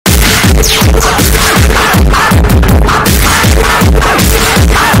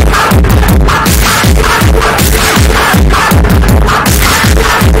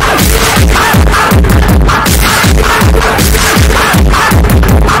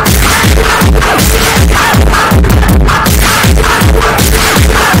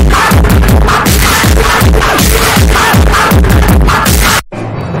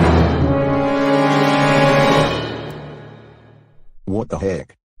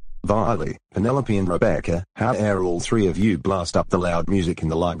Violy, Penelope and Rebecca, how dare all three of you blast up the loud music in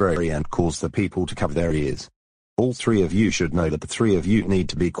the library and cause the people to cover their ears? All three of you should know that the three of you need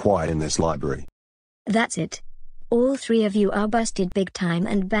to be quiet in this library. That's it. All three of you are busted big time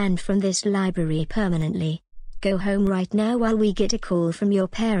and banned from this library permanently. Go home right now while we get a call from your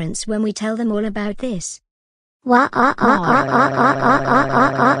parents when we tell them all about this.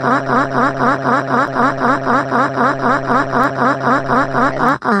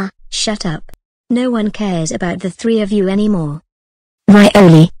 Shut up. No one cares about the three of you anymore.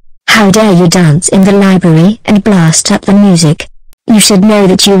 Violy, how dare you dance in the library and blast up the music? You should know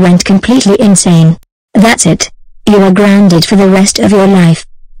that you went completely insane. That's it. You are grounded for the rest of your life.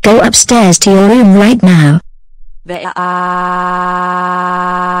 Go upstairs to your room right now.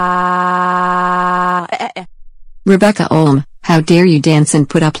 Rebecca how dare you dance and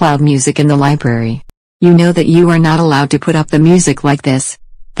put up loud music in the library? You know that you are not allowed to put up the music like this.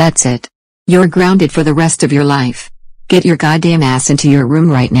 That's it. You're grounded for the rest of your life. Get your goddamn ass into your room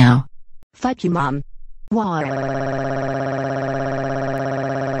right now. Fuck you, Mom.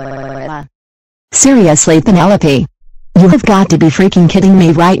 Seriously, Penelope. You have got to be freaking kidding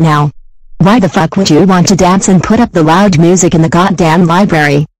me right now. Why the fuck would you want to dance and put up the loud music in the goddamn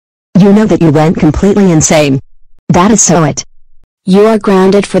library? You know that you went completely insane. That is so it. You are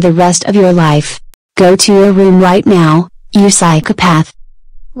grounded for the rest of your life. Go to your room right now, you psychopath.